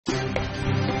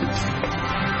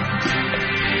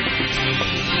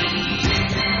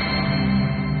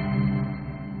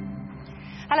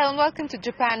Hello and welcome to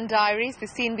Japan Diaries, the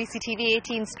CNBC TV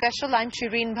 18 special. I'm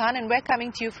Shereen Bhan and we're coming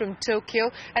to you from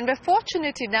Tokyo, and we're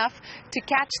fortunate enough to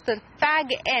catch the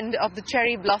fag end of the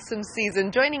cherry blossom season.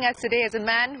 Joining us today is a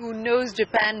man who knows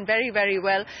Japan very, very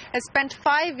well, has spent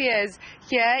 5 years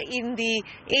here in the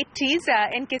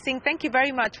 80s. NK Singh, thank you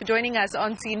very much for joining us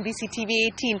on CNBC TV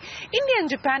 18. India and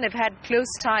Japan have had close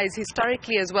ties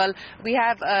historically as well. We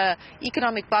have an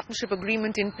economic partnership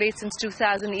agreement in place since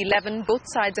 2011. Both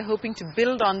sides are hoping to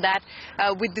build on that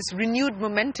with this renewed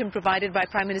momentum provided by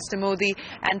Prime Minister Modi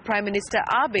and Prime Minister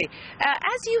Abe.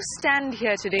 As you stand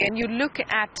here today and you look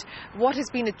at what has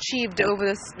been achieved over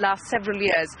the last several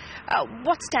years,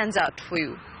 what stands out for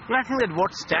you? Well, I think that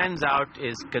what stands out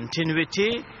is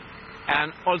continuity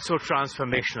and also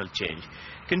transformational change.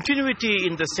 Continuity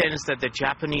in the sense that the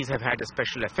Japanese have had a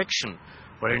special affection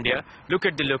for India. Look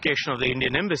at the location of the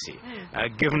Indian embassy,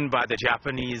 given by the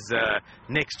Japanese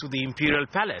next to the Imperial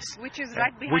Palace, which is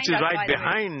right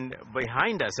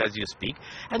behind us as you speak.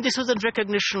 And this was in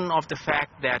recognition of the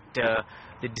fact that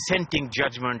the dissenting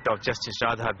judgment of Justice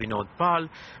Radha Binod Pal,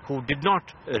 who did not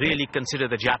really consider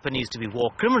the Japanese to be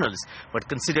war criminals, but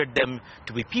considered them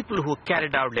to be people who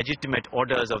carried out legitimate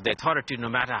orders of the authority, no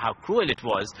matter how cruel it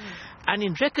was. And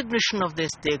in recognition of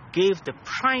this, they gave the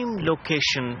prime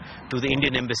location to the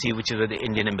Indian embassy, which is where the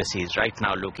Indian embassy is right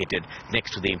now located,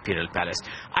 next to the Imperial Palace.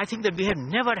 I think that we have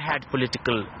never had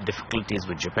political difficulties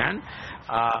with Japan.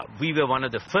 We were one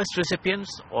of the first recipients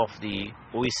of the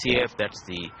OECF, that's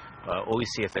the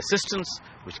OECF assistance,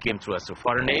 which came through us through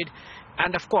foreign aid.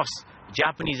 And of course,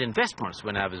 Japanese investments,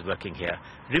 when I was working here,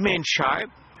 remained shy.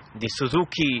 The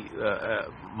Suzuki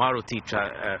Maruti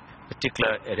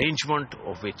particular arrangement,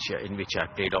 in which I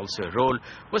played also a role,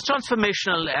 was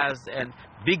transformational as a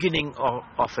beginning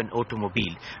of an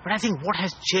automobile. But I think what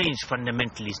has changed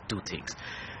fundamentally is two things.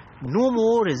 No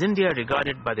more is India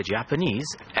regarded by the Japanese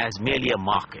as merely a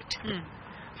market.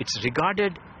 It's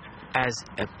regarded as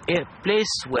a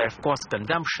place where, of course,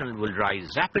 consumption will rise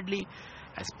rapidly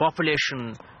as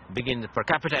population begins, per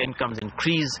capita incomes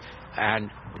increase and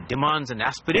demands and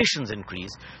aspirations increase.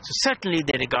 So certainly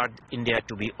they regard India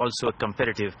to be also a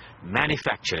competitive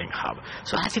manufacturing hub.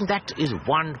 So I think that is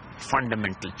one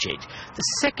fundamental change. The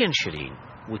second, Shereen,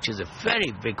 which is a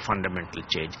very big fundamental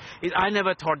change, is I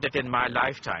never thought that in my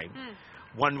lifetime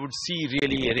one would see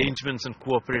really arrangements and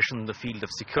cooperation in the field of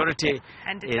security,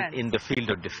 in the field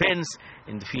of defense,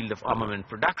 in the field of armament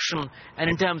production, and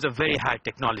in terms of very high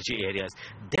technology areas.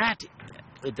 That,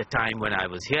 at the time when I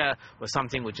was here, was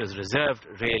something which was reserved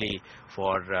really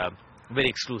for very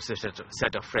exclusive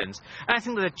set of friends. And I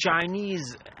think that the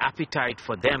Chinese appetite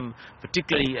for them,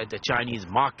 particularly at the Chinese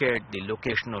market, the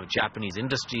location of Japanese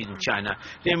industries in China,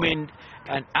 remained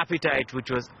an appetite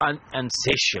which was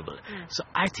insatiable. So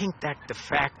I think that the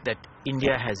fact that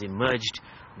India has emerged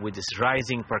with this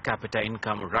rising per capita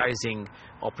income, rising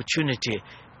opportunity,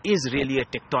 is really a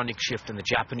tectonic shift, and the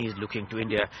Japanese looking to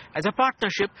India as a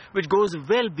partnership which goes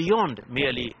well beyond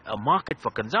merely a market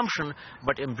for consumption,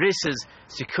 but embraces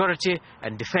security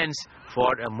and defense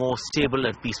for a more stable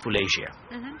and peaceful Asia.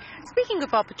 Speaking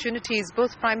of opportunities,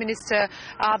 both Prime Minister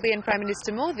Abe and Prime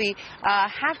Minister Modi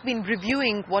have been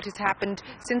reviewing what has happened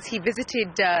since he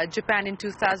visited Japan in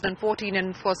 2014,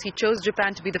 and of course he chose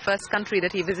Japan to be the first country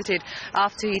that he visited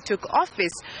after he took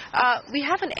office. We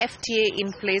have an FTA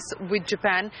in place with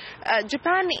Japan.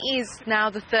 Japan is now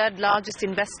the third largest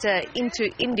investor into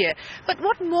India. But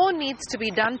what more needs to be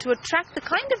done to attract the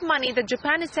kind of money that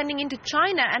Japan is sending into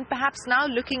China, and perhaps now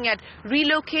looking at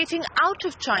relocating out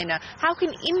of China? How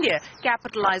can India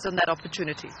capitalize on that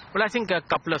opportunity? Well, I think a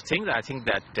couple of things. I think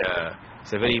that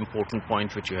it's a very important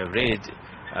point which you have raised,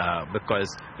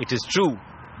 because it is true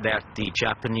that the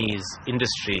Japanese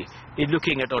industry is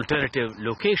looking at alternative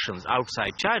locations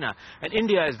outside China, and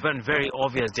India is one very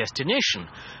obvious destination.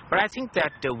 But I think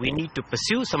that we need to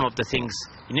pursue some of the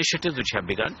initiatives which have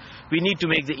begun. We need to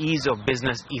make the ease of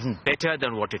business even better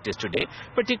than what it is today,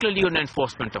 particularly on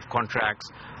enforcement of contracts,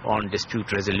 on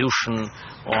dispute resolution,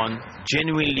 on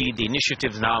genuinely the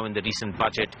initiatives now in the recent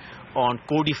budget on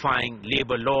codifying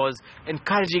labor laws,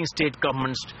 encouraging state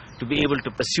governments to be able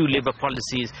to pursue labor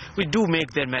policies which do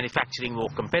make their manufacturing more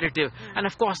competitive, and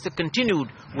of course the continued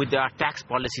with our tax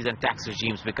policies and tax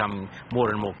regimes becoming more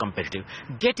and more competitive.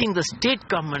 Getting the state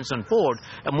governments on board,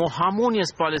 a more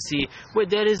harmonious policy where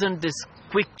there isn't this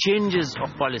quick changes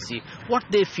of policy. What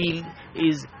they feel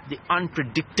is the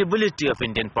unpredictability of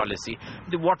Indian policy.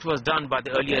 What was done by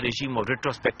the earlier regime of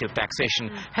retrospective taxation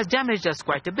has damaged us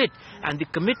quite a bit, and the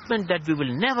commitment that we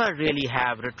will never really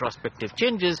have retrospective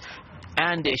changes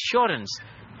and the assurance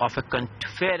of a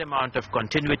fair amount of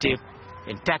continuity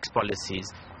in tax policies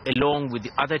along with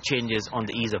the other changes on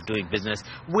the ease of doing business,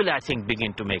 will, I think,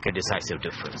 begin to make a decisive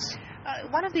difference.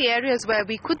 One of the areas where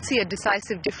we could see a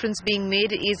decisive difference being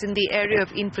made is in the area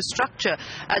of infrastructure.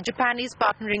 Japan is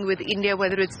partnering with India,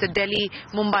 whether it's the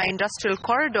Delhi-Mumbai Industrial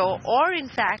Corridor or, in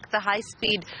fact, the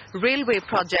high-speed railway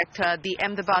project, the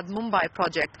Ahmedabad-Mumbai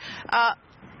project.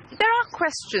 There are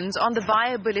questions on the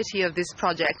viability of this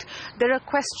project. There are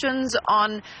questions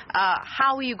on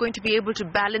how are you going to be able to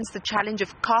balance the challenge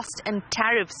of cost and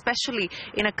tariff, especially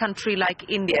in a country like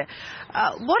India.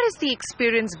 What has the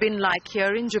experience been like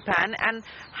here in Japan, and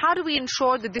how do we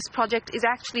ensure that this project is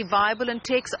actually viable and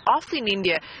takes off in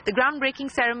India? The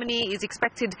groundbreaking ceremony is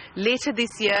expected later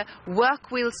this year. Work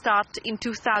will start in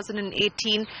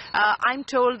 2018. I'm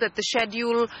told that the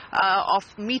schedule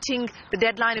of meeting the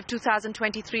deadline of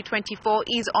 2023-24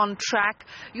 is on track.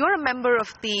 You're a member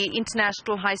of the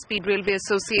International High-Speed Railway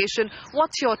Association.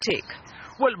 What's your take?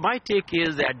 Well, my take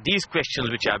is that these questions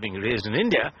which are being raised in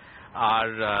India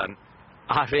are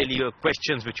really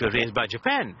questions which were raised by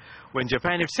Japan when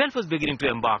Japan itself was beginning to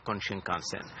embark on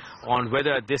Shinkansen, on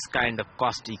whether this kind of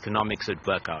cost economics would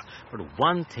work out. But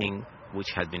one thing which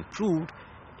has been proved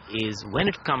is when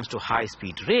it comes to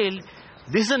high-speed rail,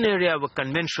 this is an area where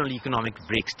conventional economics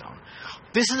breaks down.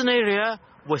 This is an area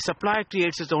where supply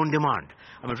creates its own demand.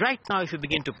 I mean, right now, if you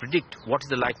begin to predict what is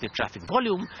the likely traffic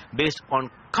volume based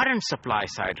on current supply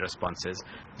side responses,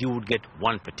 you would get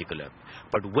one particular.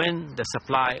 But when the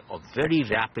supply of very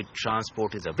rapid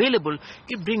transport is available,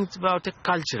 it brings about a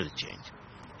cultural change.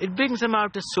 It brings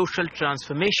about a social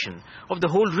transformation of the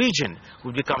whole region,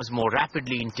 which becomes more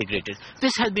rapidly integrated.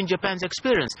 This has been Japan's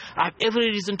experience. I have every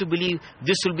reason to believe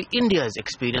this will be India's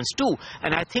experience too.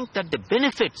 And I think that the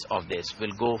benefits of this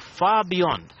will go far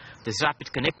beyond this rapid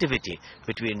connectivity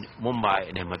between Mumbai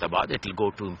and Ahmedabad. It will go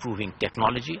to improving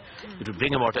technology. It will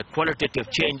bring about a qualitative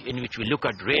change in which we look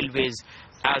at railways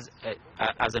as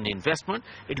an investment.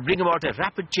 It will bring about a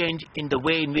rapid change in the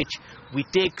way in which we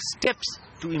take steps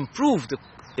to improve the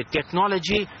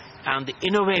technology and the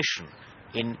innovation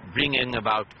in bringing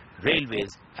about railways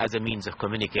as a means of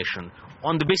communication,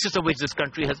 on the basis of which this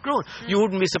country has grown. You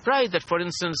wouldn't be surprised that, for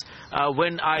instance,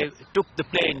 when I took the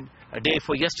plane a day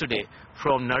for yesterday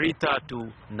from Narita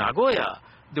to Nagoya,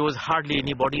 there was hardly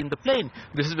anybody in the plane.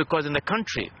 This is because in the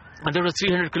country, and there was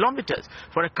 300 kilometers.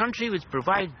 For a country which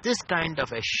provides this kind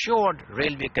of assured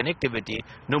railway connectivity,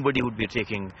 nobody would be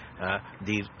taking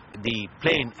the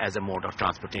plane as a mode of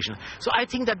transportation. So I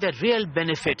think that the real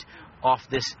benefit of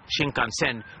this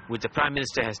Shinkansen, which the Prime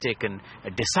Minister has taken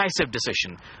a decisive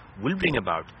decision, will bring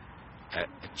about a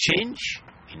change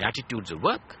in attitudes of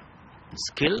work, in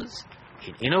skills,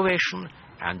 in innovation,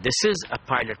 and this is a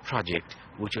pilot project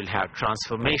which will have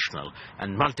transformational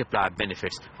and multiplier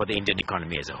benefits for the Indian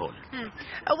economy as a whole.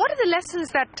 What are the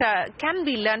lessons that can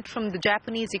be learnt from the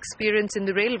Japanese experience in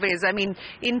the railways? I mean,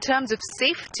 in terms of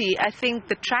safety, I think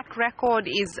the track record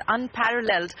is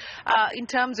unparalleled. In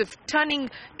terms of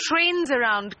turning trains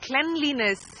around,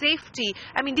 cleanliness, safety,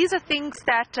 I mean, these are things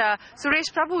that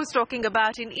Suresh Prabhu was talking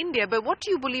about in India. But what do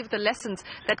you believe the lessons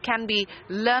that can be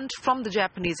learnt from the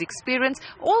Japanese experience?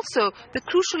 Also, the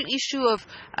crucial issue of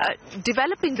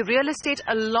developing the real estate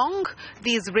along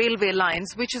these railway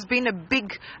lines, which has been a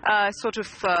big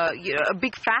a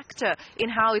big factor in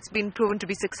how it's been proven to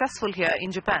be successful here in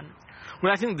Japan.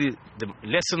 Well, I think the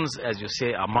lessons, as you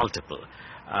say, are multiple.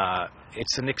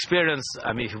 It's an experience.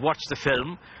 I mean, if you watch the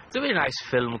film, it's a very nice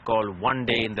film called One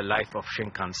Day in the Life of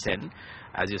Shinkansen.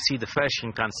 As you see the first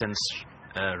Shinkansen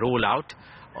roll out,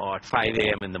 or at 5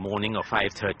 a.m. in the morning or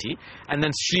 5:30, and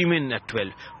then stream in at 12.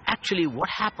 Actually, what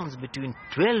happens between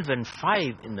 12 and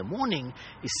 5 in the morning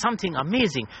is something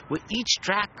amazing, where each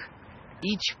track,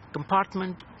 each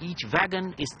compartment, each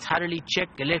wagon is thoroughly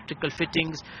checked, electrical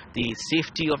fittings, the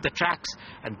safety of the tracks,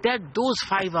 and those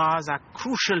 5 hours are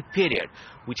crucial period,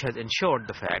 which has ensured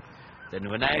the fact that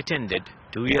when I attended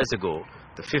 2 years ago,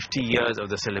 the 50 years of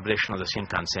the celebration of the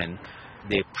Shinkansen,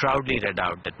 they proudly read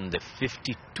out that in the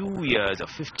 50 years of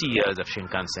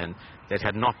Shinkansen, there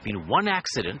had not been one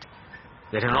accident,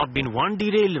 there had not been one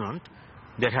derailment,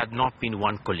 there had not been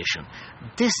one collision.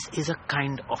 This is a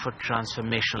kind of a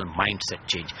transformational mindset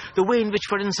change. The way in which,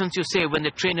 for instance, you say when the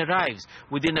train arrives,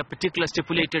 within a particular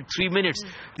stipulated 3 minutes,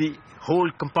 the whole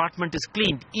compartment is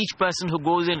cleaned. Each person who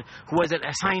goes in, who has an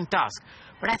assigned task.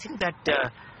 But I think that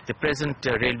the present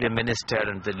railway minister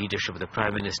and the leadership of the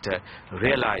Prime Minister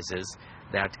realizes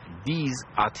that these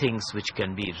are things which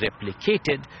can be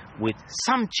replicated with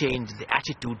some change in the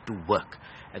attitude to work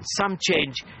and some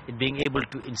change in being able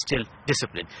to instill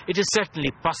discipline. It is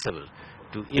certainly possible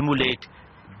to emulate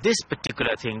this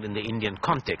particular thing in the Indian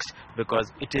context,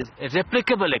 because it is a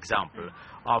replicable example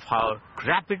of how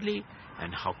rapidly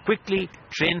and how quickly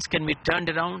trains can be turned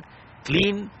around,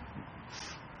 clean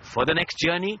for the next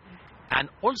journey. And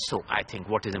also, I think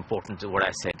what is important is what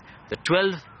I said, the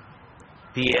 12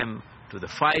 p.m. to the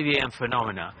 5 a.m.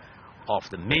 phenomena of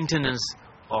the maintenance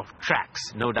of tracks.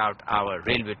 No doubt our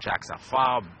railway tracks are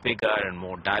far bigger and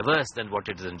more diverse than what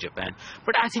it is in Japan.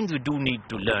 But I think we do need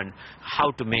to learn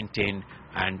how to maintain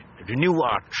and renew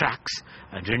our tracks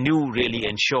and really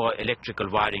ensure electrical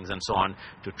wirings and so on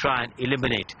to try and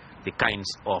eliminate the kinds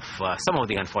of some of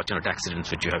the unfortunate accidents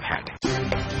which you have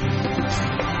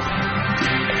had.